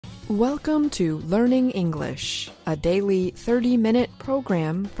Welcome to Learning English, a daily 30-minute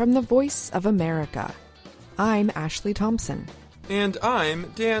program from the Voice of America. I'm Ashley Thompson. And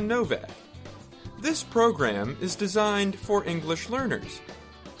I'm Dan Novak. This program is designed for English learners,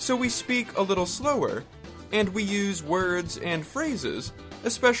 so we speak a little slower, and we use words and phrases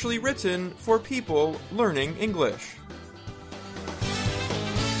especially written for people learning English.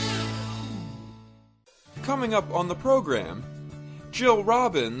 Coming up on the program, Jill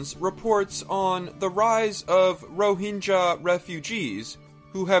Robbins reports on the rise of Rohingya refugees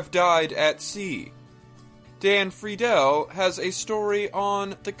who have died at sea. Dan Friedel has a story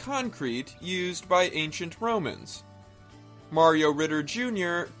on the concrete used by ancient Romans. Mario Ritter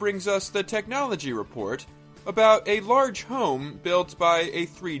Jr. brings us the technology report about a large home built by a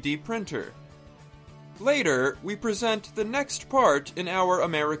 3D printer. Later, we present the next part in our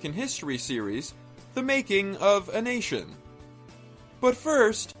American history series, The Making of a Nation. But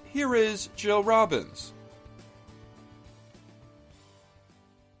first, here is Jill Robbins.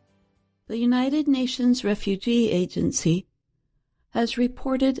 The United Nations Refugee Agency has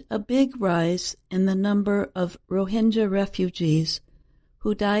reported a big rise in the number of Rohingya refugees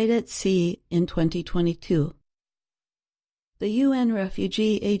who died at sea in 2022. The UN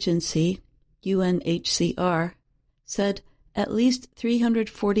Refugee Agency, UNHCR, said at least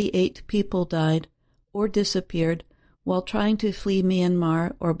 348 people died or disappeared while trying to flee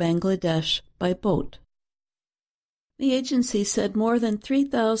Myanmar or Bangladesh by boat. The agency said more than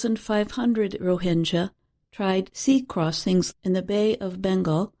 3,500 Rohingya tried sea crossings in the Bay of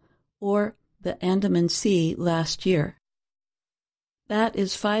Bengal or the Andaman Sea last year. That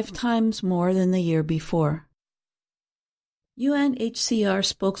is 5 times more than the year before. UNHCR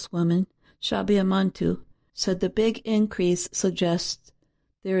spokeswoman Shabia Mantu said the big increase suggests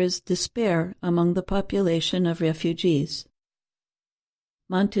there is despair among the population of refugees.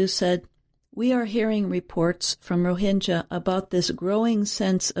 Mantu said, "We are hearing reports from Rohingya about this growing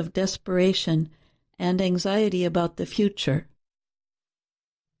sense of desperation and anxiety about the future."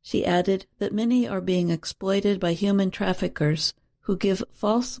 She added that many are being exploited by human traffickers who give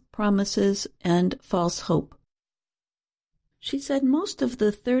false promises and false hope. She said most of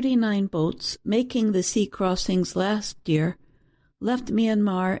the 39 boats making the sea crossings last year left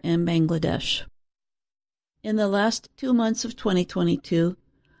Myanmar and Bangladesh. In the last 2 months of 2022,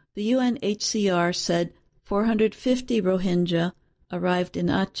 the UNHCR said 450 Rohingya arrived in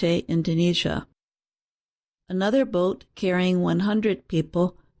Aceh, Indonesia. Another boat carrying 100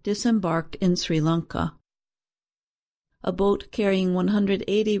 people disembarked in Sri Lanka. A boat carrying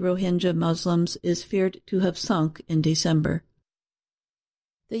 180 Rohingya Muslims is feared to have sunk in December.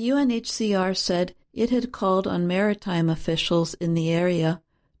 The UNHCR said it had called on maritime officials in the area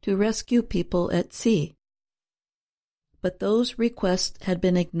to rescue people at sea. But those requests had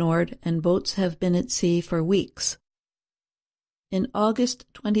been ignored and boats have been at sea for weeks. In August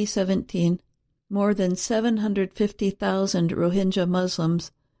 2017, more than 750,000 Rohingya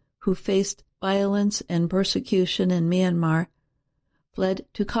Muslims who faced violence and persecution in Myanmar fled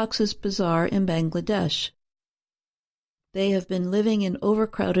to Cox's Bazar in Bangladesh. They have been living in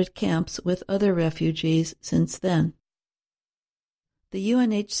overcrowded camps with other refugees since then. The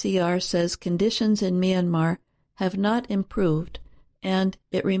UNHCR says conditions in Myanmar have not improved and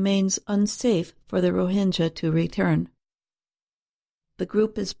it remains unsafe for the Rohingya to return. The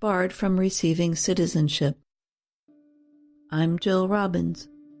group is barred from receiving citizenship. I'm Jill Robbins.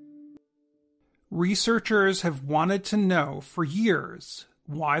 Researchers have wanted to know for years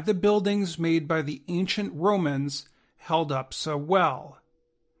why the buildings made by the ancient Romans held up so well.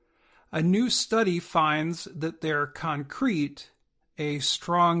 A new study finds that their concrete, a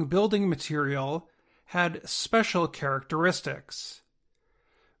strong building material, had special characteristics.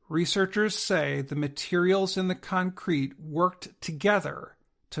 Researchers say the materials in the concrete worked together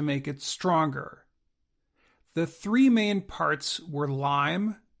to make it stronger. The 3 main parts were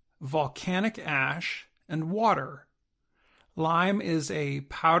lime, volcanic ash, and water. Lime is a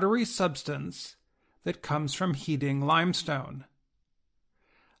powdery substance that comes from heating limestone.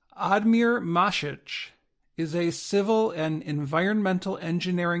 Admir Masic is a civil and environmental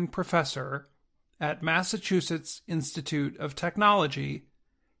engineering professor at Massachusetts Institute of Technology,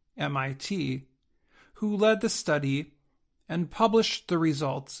 MIT, who led the study and published the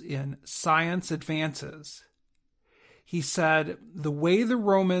results in Science Advances. He said the way the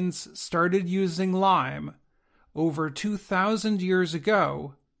Romans started using lime over 2,000 years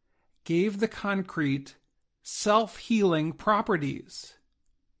ago gave the concrete self-healing properties.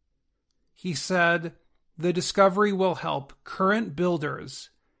 He said the discovery will help current builders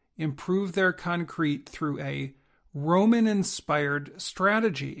improve their concrete through a Roman-inspired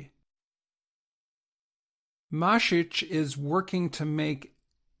strategy. Masic is working to make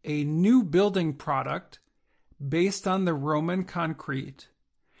a new building product based on the Roman concrete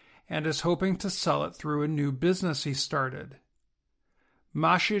and is hoping to sell it through a new business he started.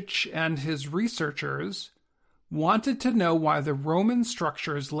 Masic and his researchers wanted to know why the Roman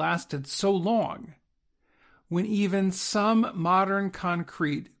structures lasted so long when even some modern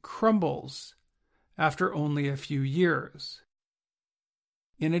concrete crumbles after only a few years.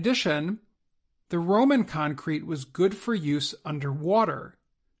 In addition, the Roman concrete was good for use underwater.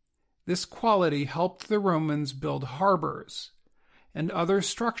 This quality helped the Romans build harbors and other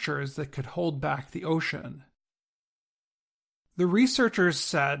structures that could hold back the ocean. The researchers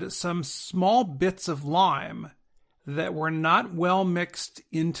said some small bits of lime that were not well mixed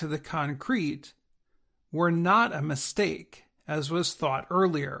into the concrete were not a mistake, as was thought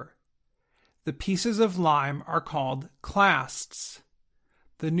earlier. The pieces of lime are called clasts.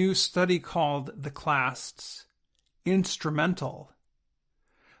 The new study called the clasts instrumental.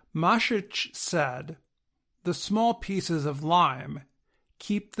 Masic said, the small pieces of lime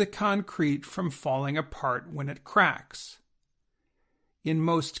keep the concrete from falling apart when it cracks. In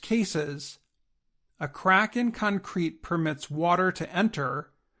most cases, a crack in concrete permits water to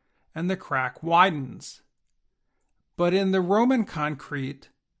enter and the crack widens. But in the Roman concrete,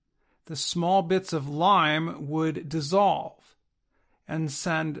 the small bits of lime would dissolve and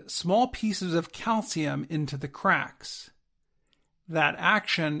send small pieces of calcium into the cracks. That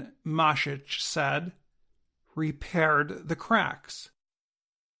action, Masic said, repaired the cracks.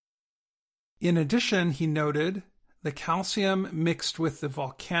 In addition, he noted, the calcium mixed with the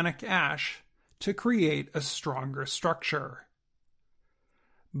volcanic ash to create a stronger structure.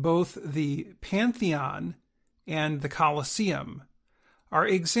 Both the Pantheon and the Colosseum are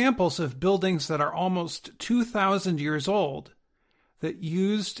examples of buildings that are almost 2,000 years old that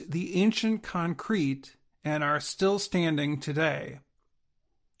used the ancient concrete and are still standing today.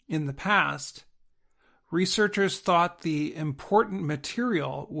 In the past, researchers thought the important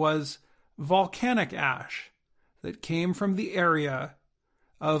material was volcanic ash that came from the area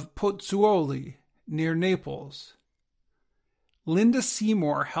of Pozzuoli near Naples. Linda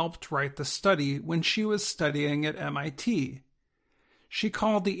Seymour helped write the study when she was studying at MIT. She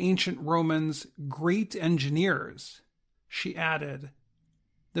called the ancient Romans great engineers. She added,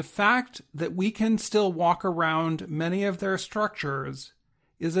 "The fact that we can still walk around many of their structures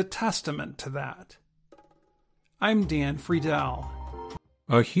is a testament to that." I'm Dan Friedel.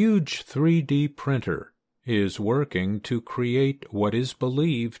 A huge 3D printer is working to create what is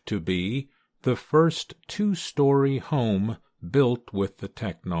believed to be the first two-story home built with the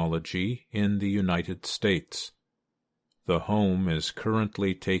technology in the United States. The home is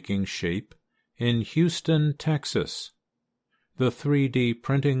currently taking shape in Houston, Texas. The 3D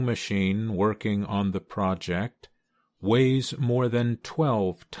printing machine working on the project weighs more than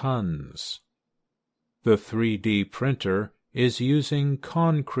 12 tons. The 3D printer is using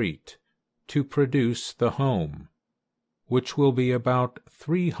concrete to produce the home, which will be about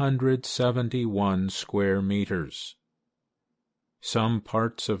 371 square meters. Some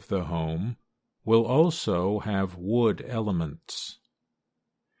parts of the home will also have wood elements.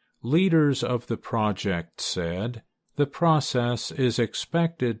 Leaders of the project said the process is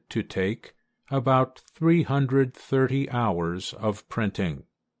expected to take about 330 hours of printing.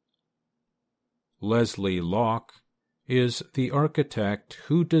 Leslie Locke is the architect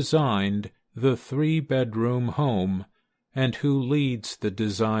who designed the 3-bedroom home and who leads the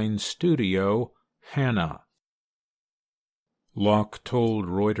design studio, Hannah. Locke told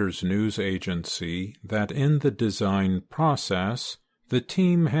Reuters news agency that in the design process, the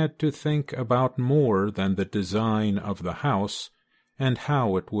team had to think about more than the design of the house and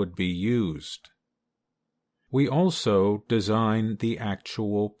how it would be used. We also design the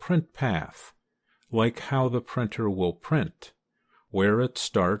actual print path, like how the printer will print, where it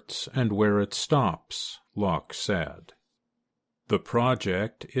starts and where it stops, Locke said. The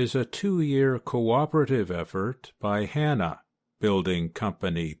project is a 2-year cooperative effort by Hannah, building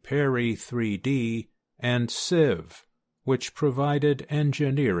company Perry 3D, and Civ, which provided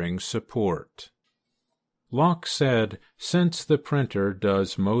engineering support. Locke said since the printer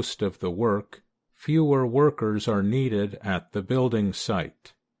does most of the work, fewer workers are needed at the building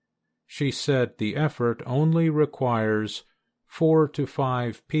site. She said the effort only requires 4 to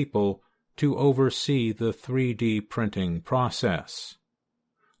 5 people to oversee the 3D printing process.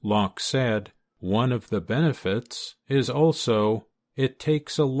 Locke said one of the benefits is also it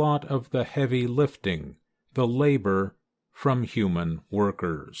takes a lot of the heavy lifting, the labor, from human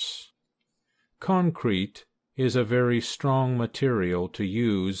workers. Concrete is a very strong material to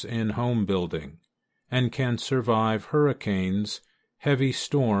use in home building, and can survive hurricanes, heavy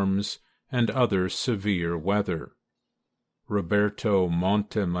storms, and other severe weather. Roberto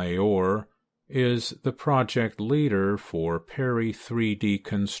Montemayor is the project leader for Perry 3D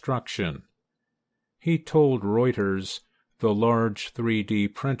Construction. He told Reuters the large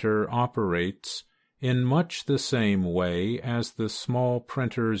 3D printer operates in much the same way as the small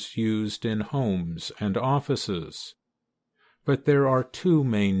printers used in homes and offices. But there are two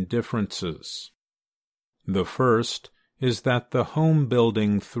main differences. The first is that the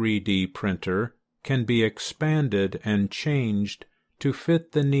home-building 3D printer can be expanded and changed to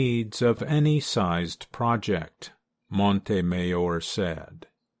fit the needs of any sized project, Montemayor said.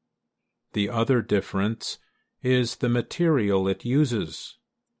 The other difference is the material it uses.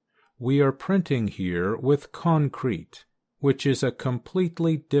 We are printing here with concrete, which is a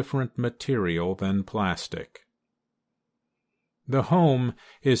completely different material than plastic. The home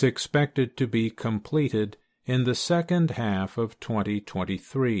is expected to be completed in the second half of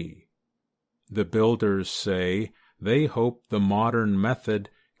 2023. The builders say they hope the modern method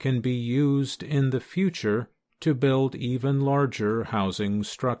can be used in the future to build even larger housing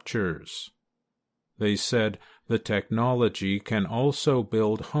structures. They said the technology can also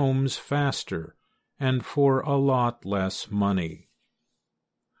build homes faster and for a lot less money.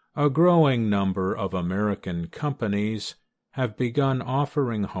 A growing number of American companies have begun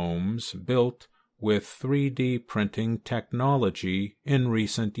offering homes built with 3D printing technology in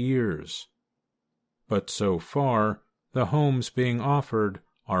recent years. But so far, the homes being offered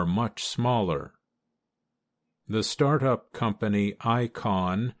are much smaller. The startup company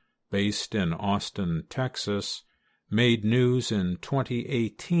Icon, based in Austin, Texas, made news in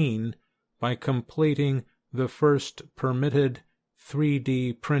 2018 by completing the first permitted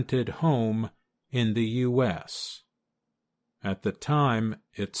 3D printed home in the U.S. At the time,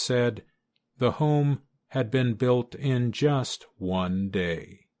 it said, the home had been built in just one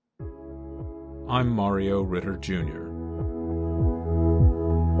day. I'm Mario Ritter, Jr.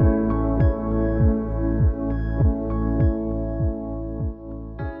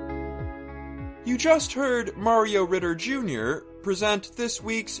 You just heard Mario Ritter Jr. present this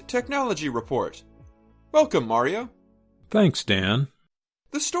week's Technology Report. Welcome, Mario. Thanks, Dan.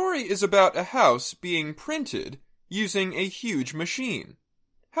 The story is about a house being printed using a huge machine.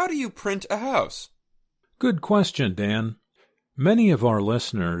 How do you print a house? Good question, Dan. Many of our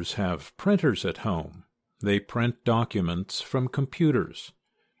listeners have printers at home. They print documents from computers.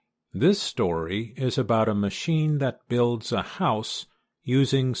 This story is about a machine that builds a house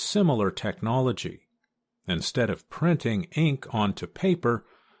using similar technology. Instead of printing ink onto paper,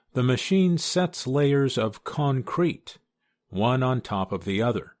 the machine sets layers of concrete, one on top of the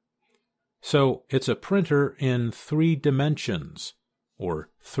other. So it's a printer in 3 dimensions, or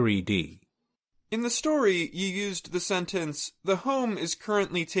 3D. In the story, you used the sentence, "The home is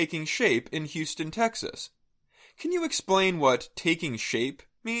currently taking shape in Houston, Texas." Can you explain what taking shape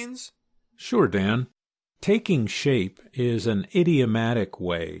means? Sure, Dan. Taking shape is an idiomatic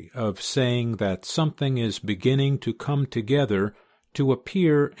way of saying that something is beginning to come together to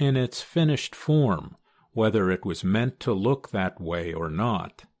appear in its finished form, whether it was meant to look that way or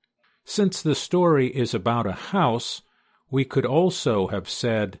not. Since the story is about a house, we could also have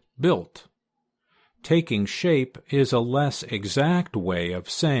said built. Taking shape is a less exact way of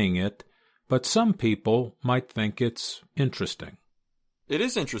saying it, but some people might think it's interesting. It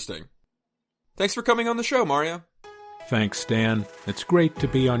is interesting. Thanks for coming on the show, Mario. Thanks, Dan. It's great to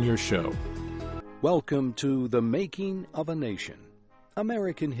be on your show. Welcome to The Making of a Nation,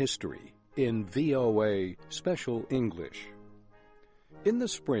 American History in VOA Special English. In the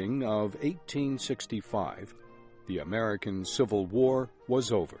spring of 1865, the American Civil War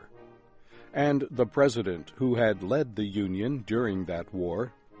was over, and the president who had led the Union during that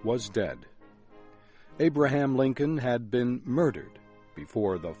war was dead. Abraham Lincoln had been murdered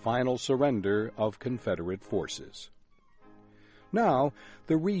before the final surrender of Confederate forces. Now,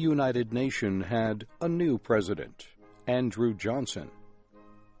 the reunited nation had a new president, Andrew Johnson.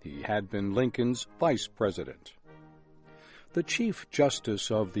 He had been Lincoln's vice president. The Chief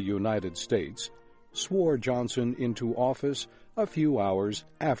Justice of the United States swore Johnson into office a few hours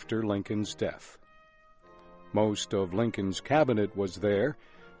after Lincoln's death. Most of Lincoln's cabinet was there,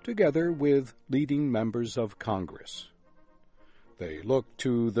 together with leading members of Congress. They looked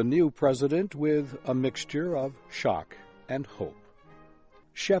to the new president with a mixture of shock and hope.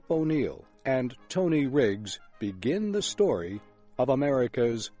 Shep O'Neill and Tony Riggs begin the story of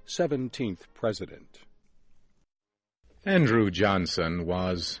America's 17th president. Andrew Johnson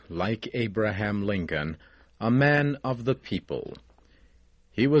was, like Abraham Lincoln, a man of the people.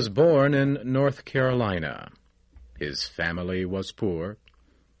 He was born in North Carolina. His family was poor.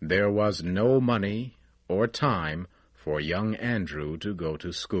 There was no money or time for young Andrew to go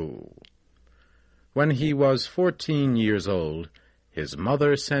to school. When he was 14 years old, his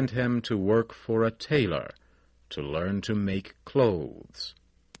mother sent him to work for a tailor to learn to make clothes.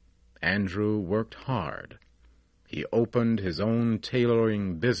 Andrew worked hard. He opened his own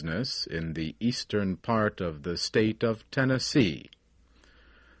tailoring business in the eastern part of the state of Tennessee.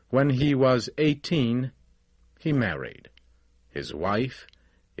 When he was 18, he married. His wife,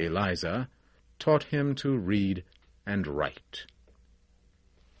 Eliza, taught him to read and write.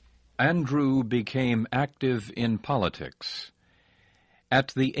 Andrew became active in politics.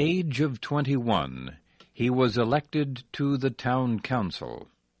 At the age of 21, he was elected to the town council.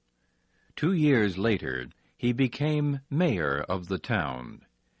 2 years later, he became mayor of the town.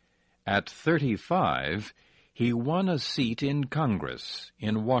 At 35, he won a seat in Congress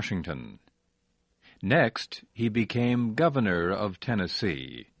in Washington. Next, he became governor of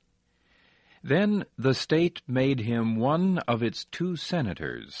Tennessee. Then the state made him one of its 2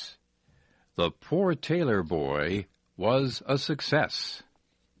 senators. The poor tailor boy was a success.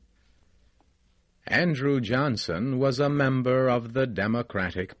 Andrew Johnson was a member of the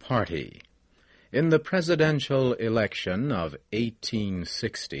Democratic Party. In the presidential election of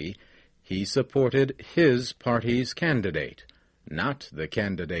 1860, he supported his party's candidate, not the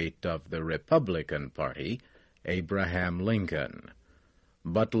candidate of the Republican Party, Abraham Lincoln.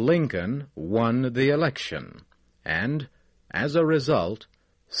 But Lincoln won the election, and, as a result,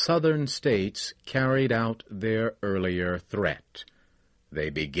 Southern states carried out their earlier threat. They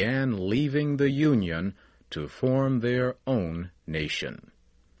began leaving the Union to form their own nation.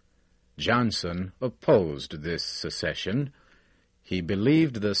 Johnson opposed this secession. He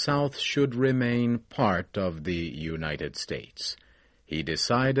believed the South should remain part of the United States. He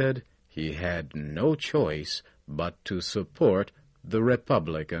decided he had no choice but to support the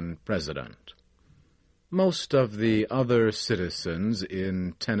Republican president. Most of the other citizens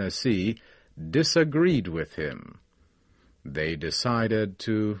in Tennessee disagreed with him. They decided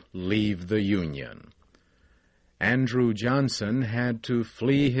to leave the Union. Andrew Johnson had to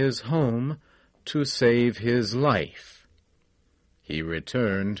flee his home to save his life. He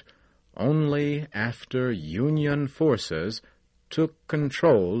returned only after Union forces took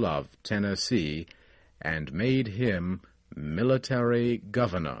control of Tennessee and made him military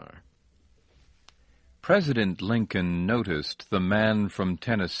governor. President Lincoln noticed the man from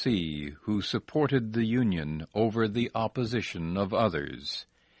Tennessee who supported the Union over the opposition of others.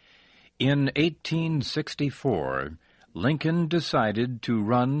 In 1864, Lincoln decided to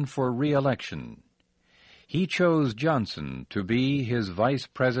run for re-election. He chose Johnson to be his vice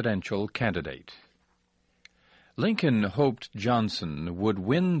presidential candidate. Lincoln hoped Johnson would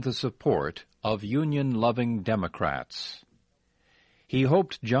win the support of Union-loving Democrats. He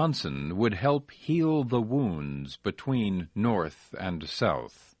hoped Johnson would help heal the wounds between North and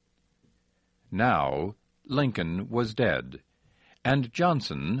South. Now, Lincoln was dead, and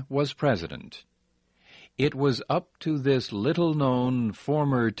Johnson was president. It was up to this little-known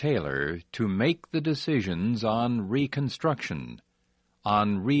former tailor to make the decisions on Reconstruction,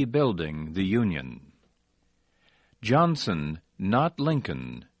 on rebuilding the Union. Johnson, not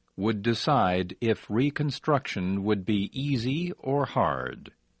Lincoln, would decide if Reconstruction would be easy or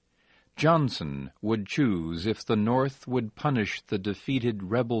hard. Johnson would choose if the North would punish the defeated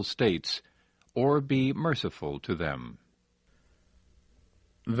rebel states or be merciful to them.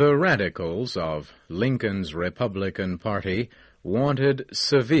 The radicals of Lincoln's Republican Party wanted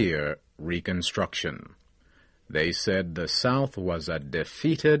severe Reconstruction. They said the South was a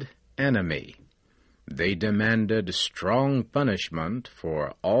defeated enemy. They demanded strong punishment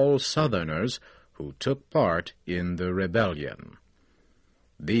for all Southerners who took part in the rebellion.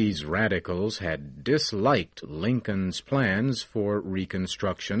 These radicals had disliked Lincoln's plans for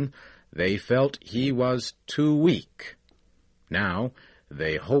Reconstruction. They felt he was too weak. Now,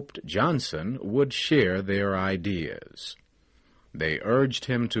 they hoped Johnson would share their ideas. They urged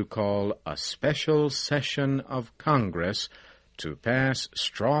him to call a special session of Congress to pass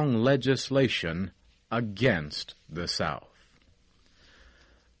strong legislation against the South.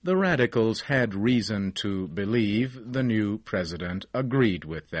 The radicals had reason to believe the new president agreed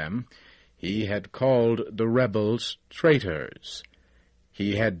with them. He had called the rebels traitors.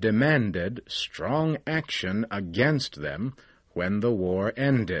 He had demanded strong action against them when the war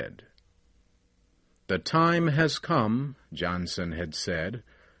ended. The time has come, Johnson had said,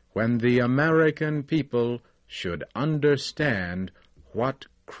 when the American people should understand what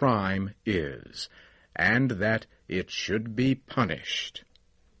crime is, and that it should be punished.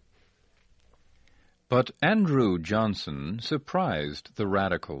 But Andrew Johnson surprised the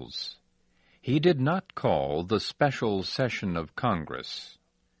Radicals. He did not call the special session of Congress.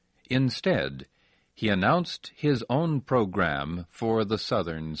 Instead, he announced his own program for the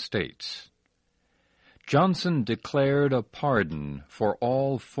Southern states. Johnson declared a pardon for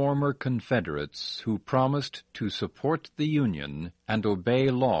all former Confederates who promised to support the Union and obey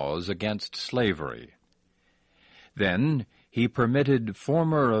laws against slavery. Then he permitted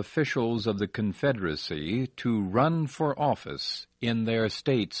former officials of the Confederacy to run for office in their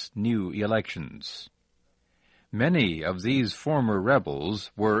state's new elections. Many of these former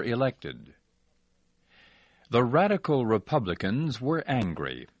rebels were elected. The radical Republicans were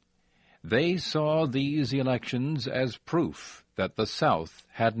angry. They saw these elections as proof that the South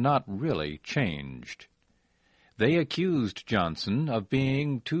had not really changed. They accused Johnson of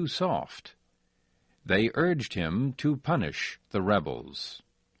being too soft. They urged him to punish the rebels.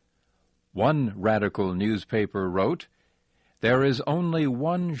 One radical newspaper wrote, "There is only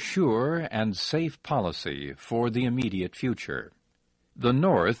one sure and safe policy for the immediate future. The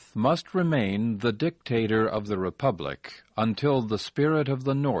North must remain the dictator of the Republic until the spirit of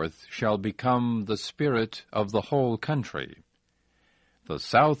the North shall become the spirit of the whole country. The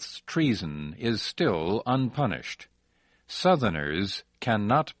South's treason is still unpunished. Southerners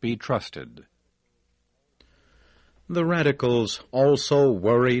cannot be trusted." The Radicals also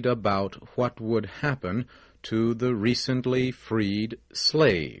worried about what would happen to the recently freed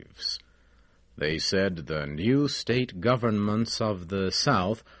slaves. They said the new state governments of the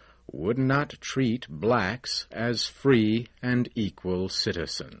South would not treat blacks as free and equal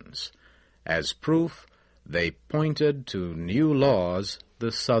citizens. As proof, they pointed to new laws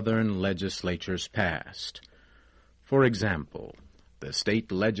the Southern legislatures passed. For example, the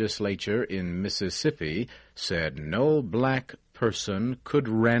state legislature in Mississippi said no black person could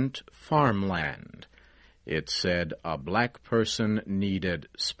rent farmland. It said a black person needed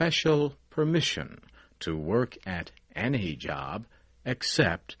special permission to work at any job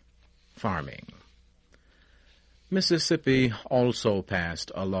except farming. Mississippi also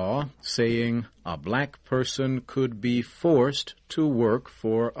passed a law saying a black person could be forced to work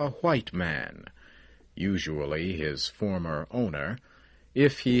for a white man, usually his former owner,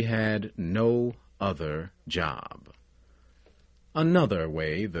 if he had no other job. Another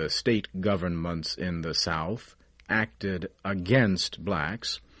way the state governments in the South acted against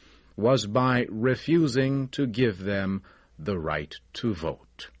blacks was by refusing to give them the right to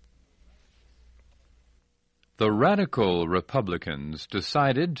vote. The radical Republicans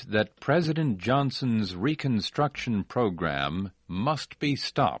decided that President Johnson's Reconstruction program must be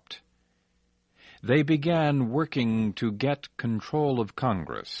stopped. They began working to get control of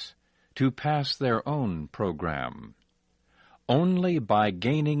Congress, to pass their own program. Only by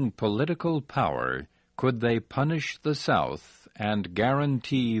gaining political power could they punish the South and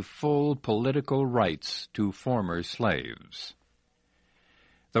guarantee full political rights to former slaves.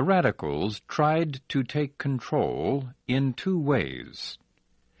 The Radicals tried to take control in two ways.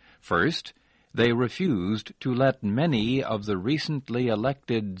 First, they refused to let many of the recently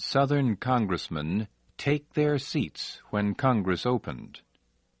elected Southern congressmen take their seats when Congress opened.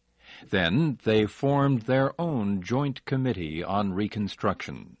 Then they formed their own joint committee on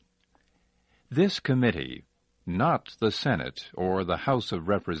Reconstruction. This committee, not the Senate or the House of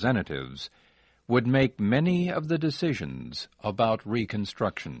Representatives, would make many of the decisions about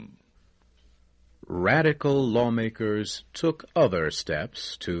Reconstruction. Radical lawmakers took other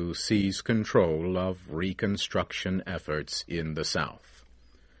steps to seize control of Reconstruction efforts in the South.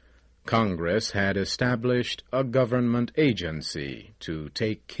 Congress had established a government agency to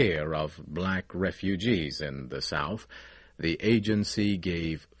take care of black refugees in the South. The agency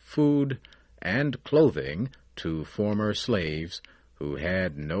gave food and clothing to former slaves who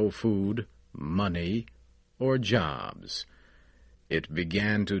had no food, money, or jobs. It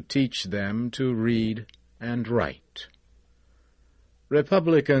began to teach them to read and write.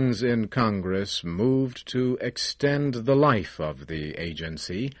 Republicans in Congress moved to extend the life of the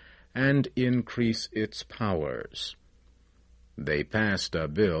agency and increase its powers. They passed a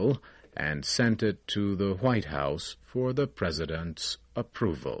bill and sent it to the White House for the President's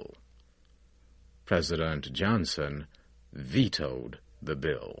approval. President Johnson vetoed the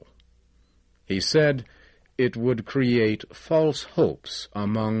bill. He said it would create false hopes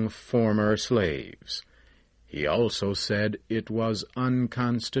among former slaves. He also said it was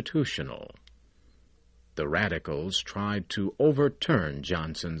unconstitutional. The Radicals tried to overturn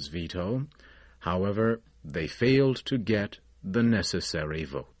Johnson's veto. However, they failed to get the necessary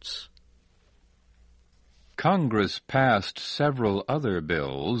votes. Congress passed several other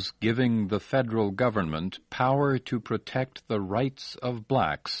bills giving the federal government power to protect the rights of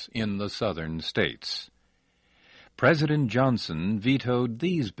blacks in the southern states. President Johnson vetoed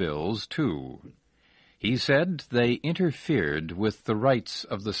these bills, too. He said they interfered with the rights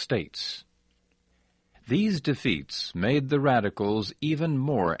of the states. These defeats made the radicals even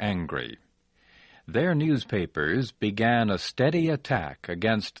more angry. Their newspapers began a steady attack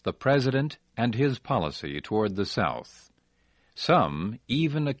against the president and his policy toward the South. Some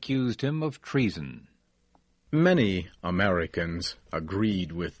even accused him of treason. Many Americans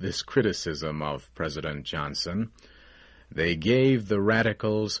agreed with this criticism of President Johnson. They gave the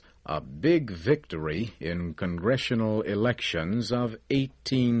radicals a big victory in congressional elections of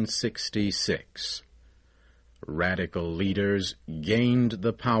 1866. Radical leaders gained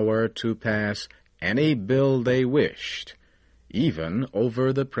the power to pass any bill they wished, even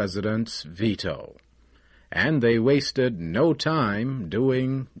over the president's veto. And they wasted no time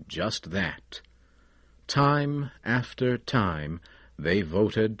doing just that. Time after time, they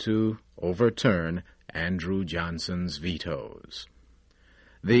voted to overturn Andrew Johnson's vetoes.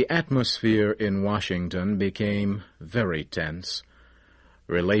 The atmosphere in Washington became very tense.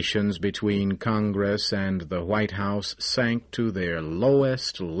 Relations between Congress and the White House sank to their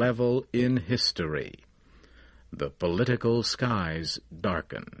lowest level in history. The political skies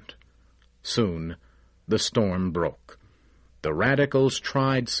darkened. Soon, the storm broke. The radicals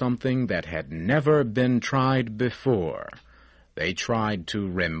tried something that had never been tried before. They tried to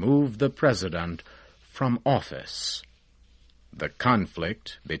remove the president from office. The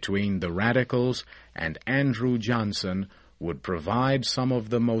conflict between the radicals and Andrew Johnson would provide some of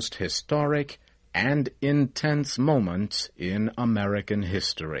the most historic and intense moments in American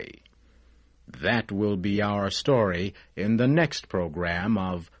history. That will be our story in the next program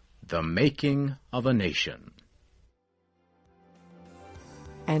of The Making of a Nation.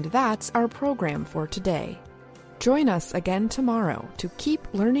 And that's our program for today. Join us again tomorrow to keep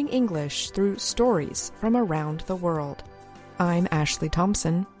learning English through stories from around the world. I'm Ashley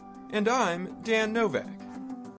Thompson. And I'm Dan Novak.